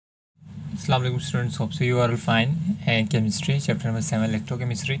अस्सलाम वालेकुम students, hope so you are fine and chemistry chapter number 7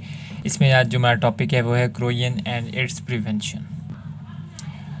 electrochemistry. इसमें आज जो हमारा टॉपिक है वो है क्रोयन एंड इट्स प्रिवेंशन।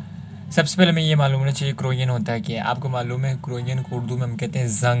 सबसे पहले मैं ये मालूम होना चाहिए क्रोयन होता है कि आपको मालूम है क्रोयन को उर्दू में हम कहते हैं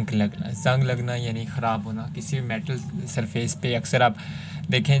जंग लगना। जंग लगना यानी ख़राब होना किसी भी मेटल सरफेस पे। अक्सर आप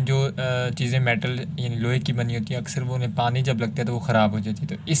देखें जो चीज़ें मेटल यानी लोहे की बनी होती है अक्सर वो उन्हें पानी जब लगता है तो वो ख़राब हो जाती है,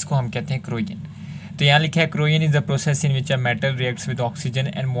 तो इसको हम कहते हैं क्रोयन। तो यहाँ लिखा है क्रोयन is the process in which a metal reacts with oxygen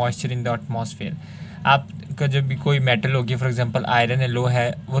and moisture in the atmosphere. आपका जब भी कोई मेटल होगी, फॉर एग्जांपल आयरन है, लो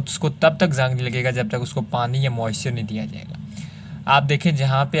है, वो उसको तब तक जंग नहीं लगेगा जब तक उसको पानी या मॉइस्चर नहीं दिया जाएगा। आप देखें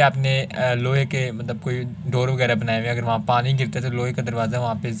जहाँ पे आपने लोहे के मतलब कोई डोर वगैरह बनाए हुए, अगर वहाँ पानी गिरता है तो लोहे का दरवाज़ा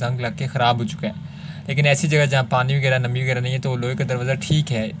वहाँ पे जंग लग के ख़राब हो चुका है। लेकिन ऐसी जगह जहाँ पानी वगैरह नमी वगैरह नहीं है तो लोहे का दरवाज़ा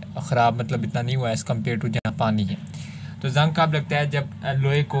ठीक है, ख़राब मतलब इतना नहीं हुआ है एज़ कम्पेयर टू जहाँ पानी है। तो जंग कब लगता है? जब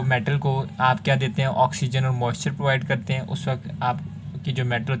लोहे को मेटल को आप क्या देते हैं, ऑक्सीजन और मॉइस्चर प्रोवाइड करते हैं, उस वक्त आपकी जो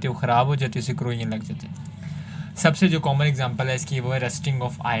मेटल होती है वो ख़राब हो जाती है, उसे क्रोयन लग जाते हैं। सबसे जो कॉमन एग्जांपल है इसकी वो है rusting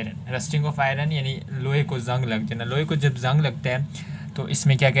of iron. Rusting of iron यानी लोहे को जंग लग जाना। लोहे को जब जंग लगता है तो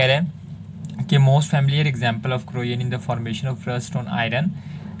इसमें क्या कह रहे हैं कि most familiar example of क्रोयन in the formation of rust on iron.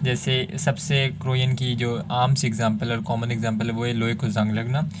 जैसे सबसे क्रोयन की जो आम सी एग्जांपल और कॉमन एग्जांपल है वो है लोहे को जंग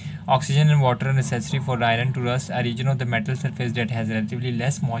लगना। Oxygen and water are necessary for iron to rust. A reason of the metal surface that has relatively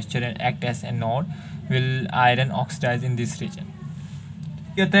less moisture and act as anode will iron oxidise in this reason.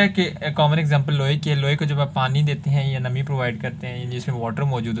 कहता है कि कॉमन एग्जांपल लोहे की है। लोहे को जब आप पानी देते हैं या नमी प्रोवाइड करते हैं जिसमें वाटर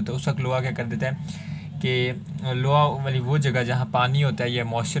मौजूद होता है उस वक्त लोहा क्या कर देता है कि लोहा वाली वो जगह जहाँ पानी होता है या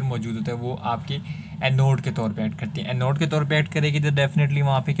मॉइस्चर मौजूद होता है वो आपकी एनोड के तौर पे ऐड करती है। एनोड के तौर पे ऐड करेगी तो डेफिनेटली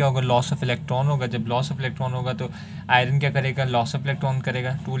वहाँ पे क्या होगा, लॉस ऑफ इलेक्ट्रॉन होगा। जब लॉस ऑफ इलेक्ट्रॉन होगा तो आयरन क्या करेगा, लॉस ऑफ इलेक्ट्रॉन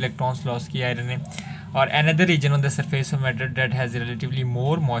करेगा। 2 इलेक्ट्रॉन्स लॉस किया आयरन ने। और another reason on the surface of metal that has relatively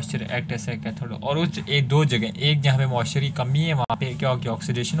more moisture act as a cathode. और उस एक दो जगह, एक जहाँ पे मॉइस्चर की कमी है वहाँ पे क्या होगी,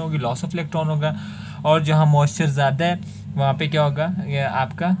 ऑक्सीडेशन होगी, लॉस ऑफ इलेक्ट्रॉन होगा। और जहाँ मॉइस्चर ज़्यादा है वहाँ पे क्या होगा,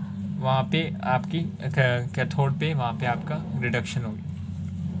 आपका वहाँ पे आपकी कैथोड पे वहाँ पे आपका रिडक्शन होगी।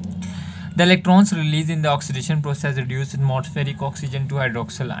 The electrons release in the oxidation process reduce atmospheric oxygen to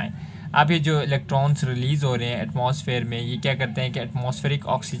hydroxyl ion. अब ये जो इलेक्ट्रॉन्स रिलीज़ हो रहे हैं एटमॉस्फेयर में, ये क्या करते हैं कि एटमॉस्फेरिक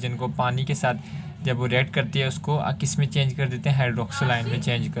ऑक्सीजन को पानी के साथ जब वो रिएक्ट करती है उसको किस में चेंज कर देते हैं, हाइड्रोक्सिल आयन में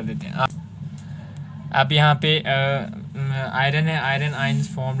चेंज कर देते हैं। अब यहाँ पे आयरन है, iron ions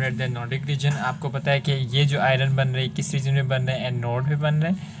formed at the anodic reason. आपको पता है कि ये जो आयरन बन रही है किस रीजन में बन रहे हैं, एनोड में बन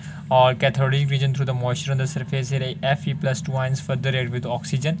रहे हैं। और cathodic reason through the moisture on the surface है Fe+2 ions further react with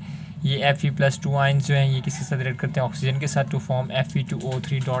oxygen. ये Fe+2 आयन्स जो हैं ये किसके साथ रिएक्ट करते हैं, ऑक्सीजन के साथ, टू फॉर्म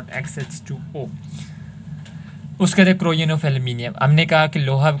Fe2O3.XH2O। उसके बाद क्रोयन ऑफ एल्यूमिनियम। हमने कहा कि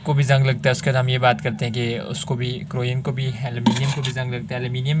लोहा को भी जंग लगता है, उसके बाद हम ये बात करते हैं कि उसको भी, क्रोयन को भी, एल्यूमिनियम को भी जंग लगता है।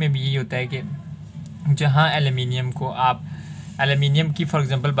 एल्यूमिनियम में भी यही होता है कि जहाँ एल्यूमिनियम को आप एल्यूमिनियम की फॉर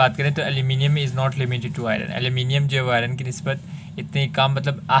एग्जांपल बात करें तो aluminium is not limited to iron. Aluminium जो है आयरन की निस्बत इतनी कम,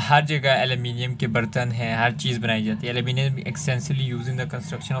 मतलब हर जगह एल्यूमिनियम के बर्तन हैं, हर चीज़ बनाई जाती है। Aluminium extensively use in the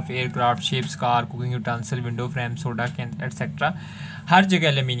construction of aircraft, ships, car, cooking utensil, window frame, soda can etcetera. हर जगह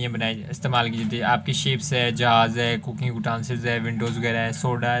एल्यूमिनियम इस्तेमाल की जाती है। आपकी शिप्स है, जहाज़ है, कुकिंग यूटेंसिल्स है, विंडोज़ वगैरह है,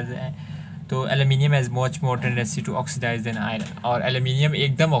 सोडाज है। तो aluminium has much more tendency to oxidise then iron. और एल्यूमिनियम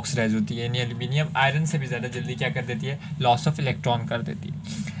एकदम ऑक्सीडाइज होती है, यानी एल्यूमिनियम आयरन से भी ज़्यादा जल्दी क्या कर देती है, लॉस ऑफ इलेक्ट्रॉन कर देती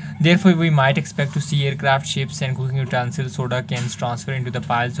है। Therefore, we might expect to see aircraft, ships and cooking utensils, soda cans transfer into the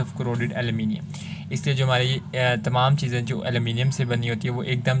piles of corroded aluminium. इसलिए जो हमारी तमाम चीज़ें जो एल्यूमिनियम से बनी होती है वो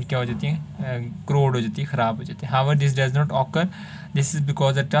एकदम क्या हो जाती हैं, क्रोड हो जाती है, ख़राब हो जाती है। However, this does not occur. This is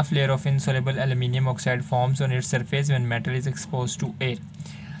because a tough layer of insoluble aluminium oxide forms on its surface when metal is exposed to air.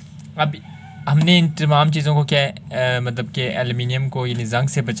 अब हमने इन तमाम चीज़ों को क्या है मतलब कि एल्यूमिनियम को यानी जंग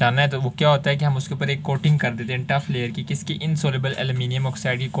से बचाना है, तो वो क्या होता है कि हम उसके ऊपर एक कोटिंग कर देते हैं टफ़ लेयर की, किसकी, इनसोल्युबल एल्यूमिनियम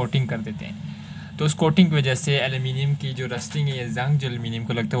ऑक्साइड की कोटिंग कर देते हैं। तो उस कोटिंग की वजह से एल्यूमिनियम की जो रस्टिंग है या जंग जो एल्यूमिनियम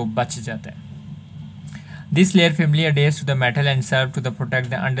को लगता है वो बच जाता है। This layer family अडेयर्स to the metal and serve to the protect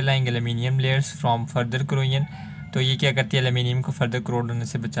the underlying aluminium layers from further क्रोयन। तो ये क्या करती है, एल्यूमिनियम को फर्दर क्रोड होने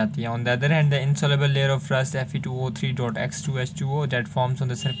से बचाती है। On the other hand the insoluble layer of rust Fe2O3.X2H2O that forms on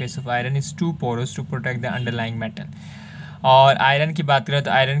the surface of iron is to porous to protect the underlying metal. और आयरन की बात करें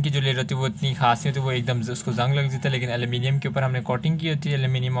तो आयरन की जो लेयर होती है वो इतनी खास नहीं होती, वो एकदम उसको जंग लग जाता है। लेकिन एल्यूमिनियम के ऊपर हमने कोटिंग की होती है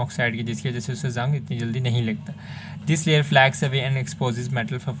एल्यूमिनियम ऑक्साइड की, जिसकी वजह से उससे जंग इतनी जल्दी नहीं लगता। This layer flags away and exposes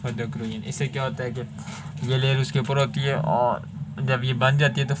metal for further क्रोयन। इससे क्या होता है कि ये लेयर उसके ऊपर होती है और जब ये बन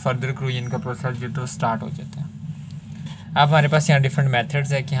जाती है तो फर्दर क्रोयन का प्रोसेस जो तो स्टार्ट हो जाता है। अब हमारे पास यहाँ डिफरेंट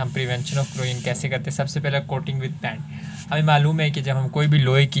मेथड्स है कि हम प्रिवेंशन ऑफ क्रोयन कैसे करते हैं। सबसे पहला कोटिंग विद पेंट। हमें मालूम है कि जब हम कोई भी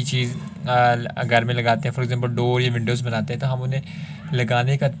लोहे की चीज़ घर में लगाते हैं, फॉर एग्जांपल डोर या विंडोज़ बनाते हैं, तो हम उन्हें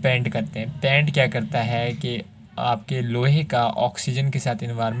लगाने का पेंट करते हैं। पेंट क्या करता है कि आपके लोहे का ऑक्सीजन के साथ,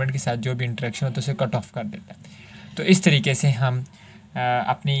 इन्वायरमेंट के साथ जो भी इंटरेक्शन होता है उसे कट ऑफ कर देता है। तो इस तरीके से हम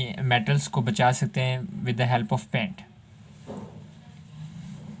अपनी मेटल्स को बचा सकते हैं with the help of paint.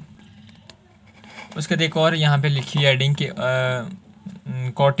 उसके बाद एक और यहाँ पे लिखी है एडिंग के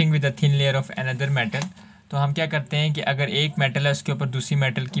coating with a thin layer of another metal. तो हम क्या करते हैं कि अगर एक मेटल है उसके ऊपर दूसरी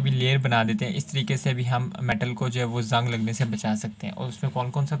मेटल की भी लेयर बना देते हैं। इस तरीके से भी हम मेटल को जो है वो जंग लगने से बचा सकते हैं। और उसमें कौन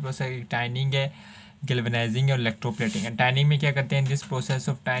कौन सा प्रोसेस, टाइनिंग है, गैल्वेनाइजिंग और इलेक्ट्रोप्लेटिंग है। टाइनिंग में क्या करते हैं, this process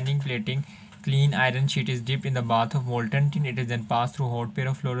of टाइनिंग plating clean iron sheet is dipped in the bath of molten tin. It is then passed through hot pair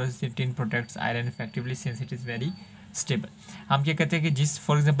of fluorescent tin protects iron effectively since it is very stable. हम क्या करते हैं कि जिस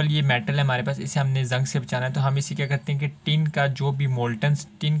for example ये metal है हमारे पास, इसे हमने जंग से बचाना है, तो हम इसे क्या करते हैं कि टिन का जो भी मोल्टन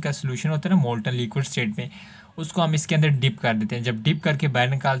टिन का सोल्यूशन होता है ना, मोल्टन लिक्विड स्टेट में, उसको हम इसके अंदर डिप कर देते हैं। जब डिप करके बाहर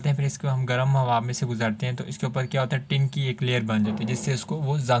निकालते हैं फिर इसको हम गर्म हवा में से गुजारते हैं, तो इसके ऊपर क्या होता है, टिन की एक लेयर बन जाती है जिससे उसको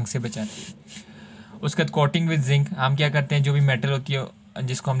वो जंग से बचाती है। उसके बाद कोटिंग विद जिंक, हम क्या करते हैं जो भी मेटल होती है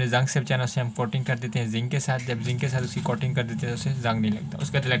जिसको हमने जंग से बचाना उसे हम कोटिंग कर देते हैं जिंक के साथ। जब जिंक के साथ उसकी कोटिंग कर देते हैं तो उसे जंग नहीं लगता।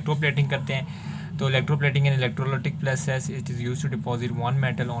 उसके बाद इलेक्ट्रोप्लेटिंग करते हैं। तो electroplating and electrolytic process it is used to deposit one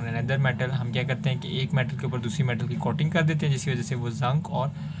metal on another metal. हम क्या करते हैं कि एक मेटल के ऊपर दूसरी मेटल की कोटिंग कर देते हैं जिसकी वजह से वो जंग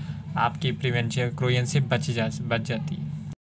और आपकी प्रिवेंशन क्रोजन से बच जाती है।